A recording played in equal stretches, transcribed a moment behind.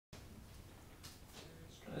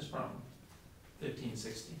from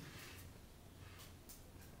 1560.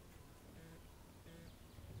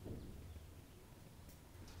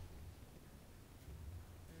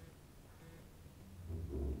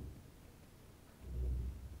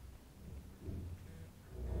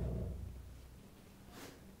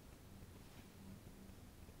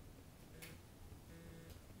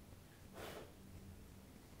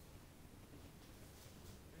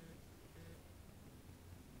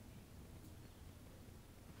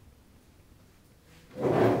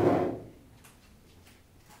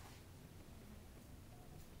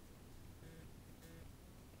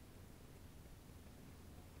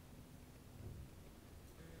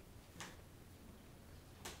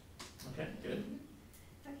 Okay, good.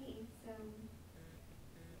 Okay, so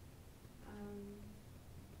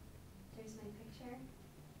there's my picture.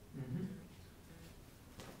 Mm-hmm.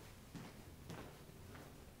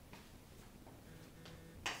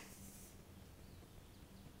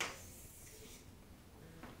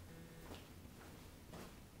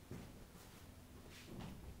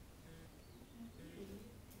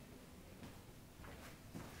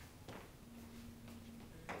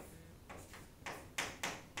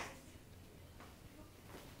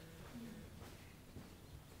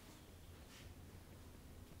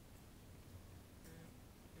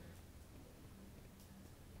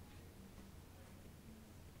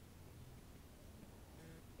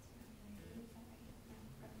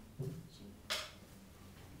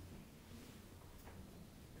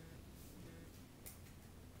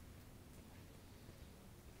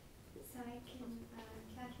 So I can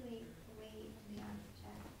calculate the weight of the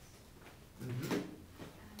object. Mm-hmm.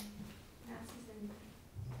 Mass is in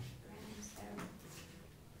grams, so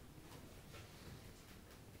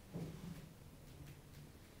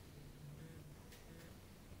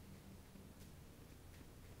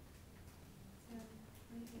so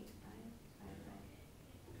 0.85 divided by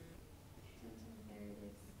 10 to the third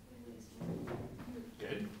is really small.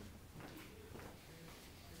 Good.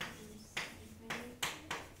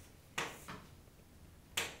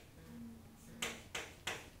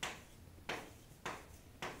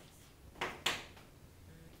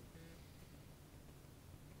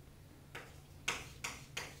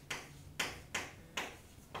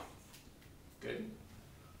 Good.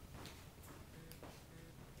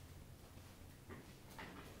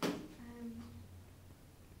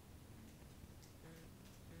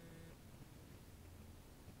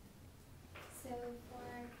 So for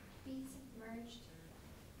be submerged,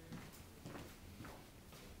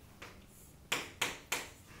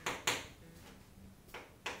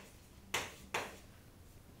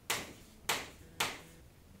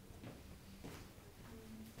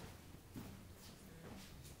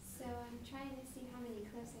 so I'm trying to see how many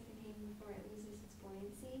cliffs I can hang before it loses its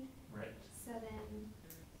buoyancy. Right. So then,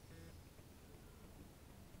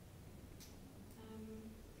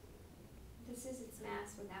 this is its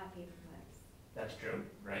mass without paper clips. That's true,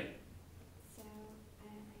 right? So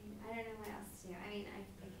I don't know what else to do. I mean, I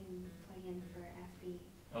can plug in for FB.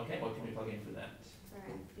 Okay, what can we plug in for that? For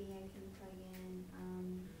FB, I can plug in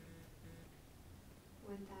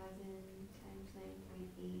 1,000 times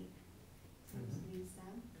 9.8 times V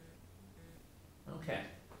sub. Okay.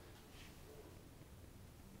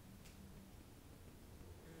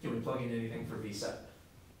 Can we plug in anything for V sub?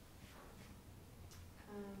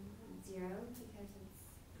 0 because it's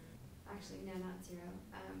actually no, not 0.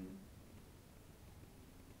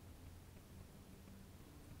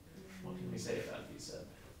 What can we say about V sub?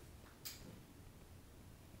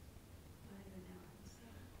 I don't know what to say.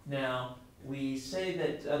 Now, we say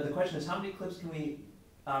that the question is how many clips can we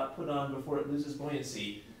put on before it loses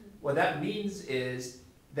buoyancy? What that means is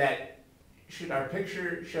that should our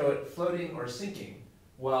picture show it floating or sinking?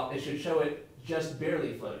 Well, it should show it just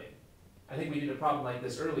barely floating. I think we did a problem like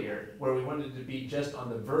this earlier where we wanted it to be just on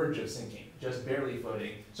the verge of sinking, just barely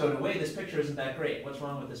floating. So in a way, this picture isn't that great. What's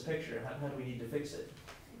wrong with this picture? How do we need to fix it?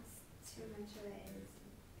 It's too much of it is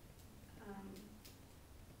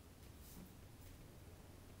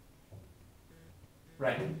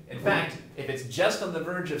Right. In fact, if it's just on the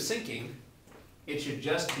verge of sinking, it should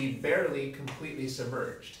just be barely completely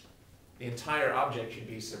submerged. The entire object should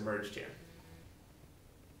be submerged here.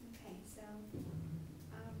 okay, so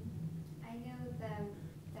I know the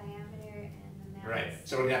diameter and the mass. Right.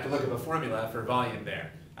 So we're going to have to look at the formula for volume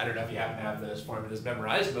there. I don't know if you happen to have those formulas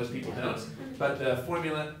memorized. Most people don't. But the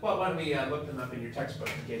formula, well, why don't we look them up in your textbook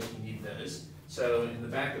in case you need those. So in the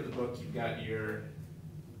back of the book, you've got your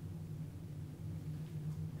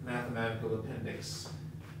mathematical appendix.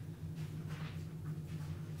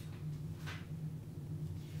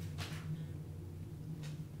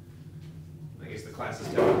 I guess the class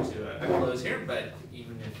is coming to a close here, but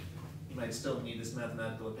even if you might still need this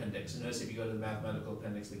mathematical appendix. And notice if you go to the mathematical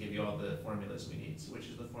appendix, they give you all the formulas we need. So which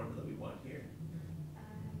is the formula we want here?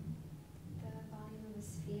 The volume of a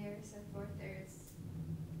sphere, so 4/3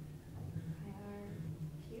 pi r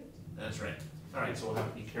cubed. That's right. All right, so we'll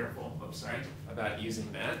have to be careful, oops, sorry, about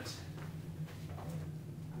using that. So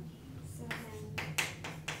then,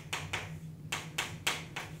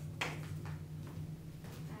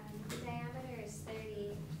 the diameter is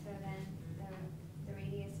 30, so then the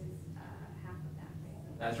radius is half of that,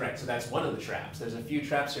 right? That's right, so that's one of the traps. There's a few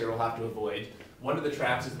traps here we'll have to avoid. One of the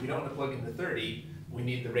traps is we don't want to plug in the 30, we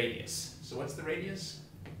need the radius. So what's the radius?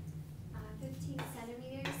 15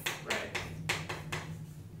 centimeters. Right.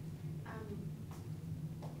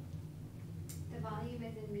 The volume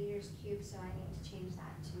is in meters cubed, so I need to change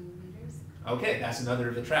that to meters. Okay, that's another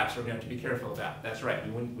of the traps we're going to have to be careful about. That's right,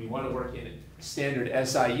 we want to work in standard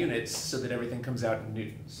SI units so that everything comes out in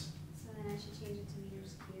newtons. So then I should change it to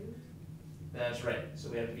meters cubed. That's right, so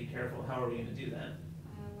we have to be careful. How are we going to do that?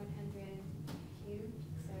 100 cubed,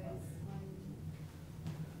 so it's 1.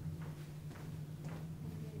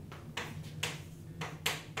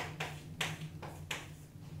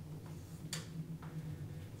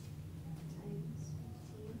 Times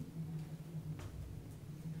 15.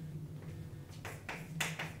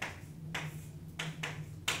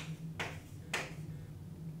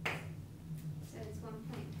 So it's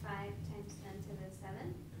 1.5 times 10 to the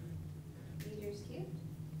 7 meters cubed. Is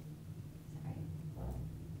that right?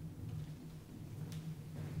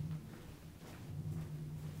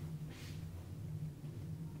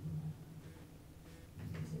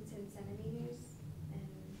 Because it's in centimeters, and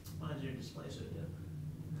Why does your display so dim?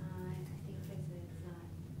 I think because it's not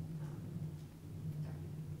dark.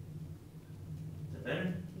 Is that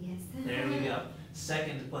better? Yes. There we go.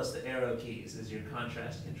 Second plus the arrow keys is your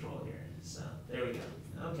contrast control here. So there we go.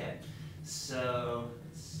 Okay. So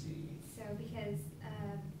let's see. So because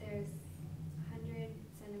there's 100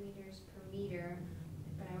 centimeters per meter,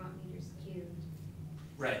 but I want meters cubed.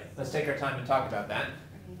 Right. Let's take our time and talk about that.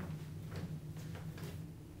 Okay.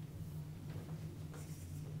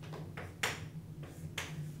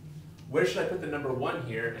 Where should I put the number 1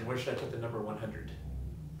 here, and where should I put the number 100?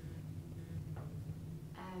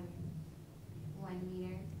 1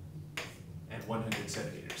 meter. And 100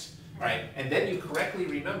 centimeters. All right, and then you correctly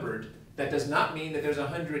remembered that does not mean that there's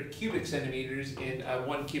 100 cubic centimeters in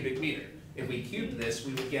 1 cubic meter. If we cubed this,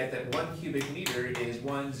 we would get that 1 cubic meter is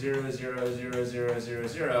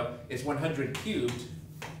 1,000,000. It's 100 cubed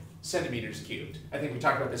centimeters cubed. I think we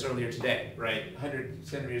talked about this earlier today, right? 100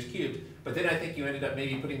 centimeters cubed. But then I think you ended up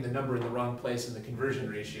maybe putting the number in the wrong place in the conversion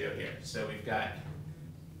ratio here. So we've got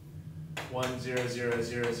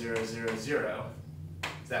 1,000,000.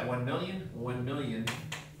 Is that 1 million? 1 million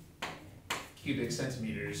cubic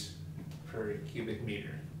centimeters per cubic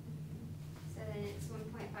meter. So then it's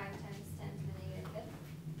 1.5 times 10 to the -5.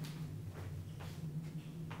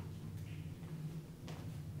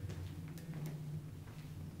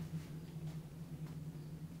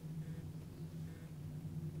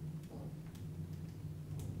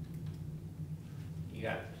 You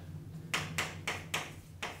got it.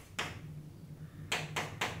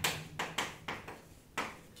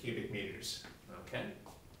 Cubic meters, okay?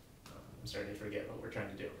 I'm starting to forget what we're trying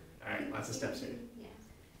to do. All right, lots of steps here. Yeah.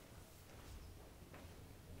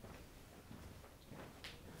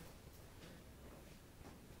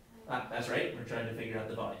 That's right, we're trying to figure out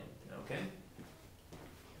the volume, okay?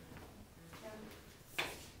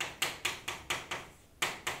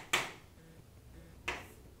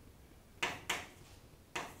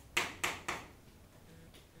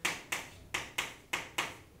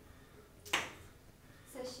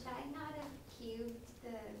 So should I not have cubed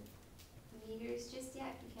the meters just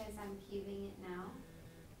yet because I'm cubing it now?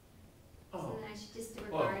 So Oh, then I should just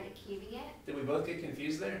disregard it cubing it? did we both get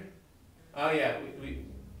confused there? Oh yeah,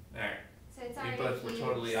 all right. So it's We already both were cubed,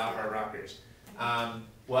 totally off our so- rockers. Okay.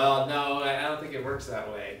 Well, no, I don't think it works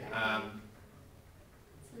that way. So then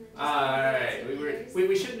just All convert it right, to meters?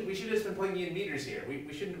 we should have just been plugging in meters here.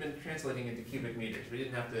 We shouldn't have been translating into cubic meters. We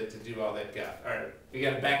didn't have to do all that guff. All right, we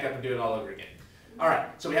got to back up and do it all over again. All right,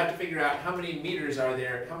 so we have to figure out how many meters are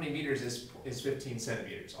there. How many meters is 15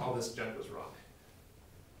 centimeters? All this junk was wrong.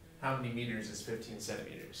 How many meters is 15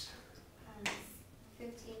 centimeters?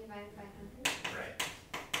 15 divided by 100. Right.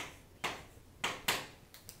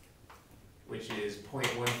 Which is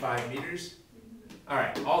 0.15 meters. All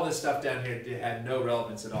right, all this stuff down here had no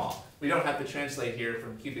relevance at all. We don't have to translate here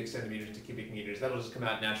from cubic centimeters to cubic meters. That'll just come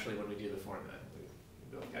out naturally when we do the formula. We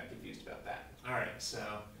both got confused about that. All right,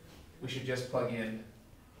 so we should just plug in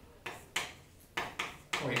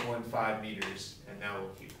 0.15 meters, and now we'll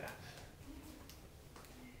keep that.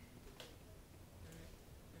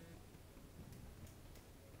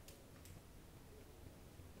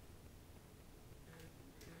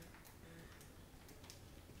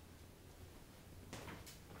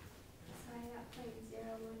 So I got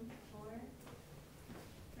 0.014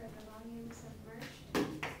 for the volume submerged.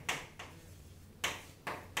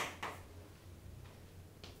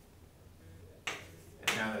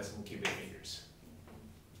 And now that's in cubic meters.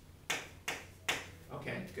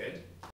 Okay, good.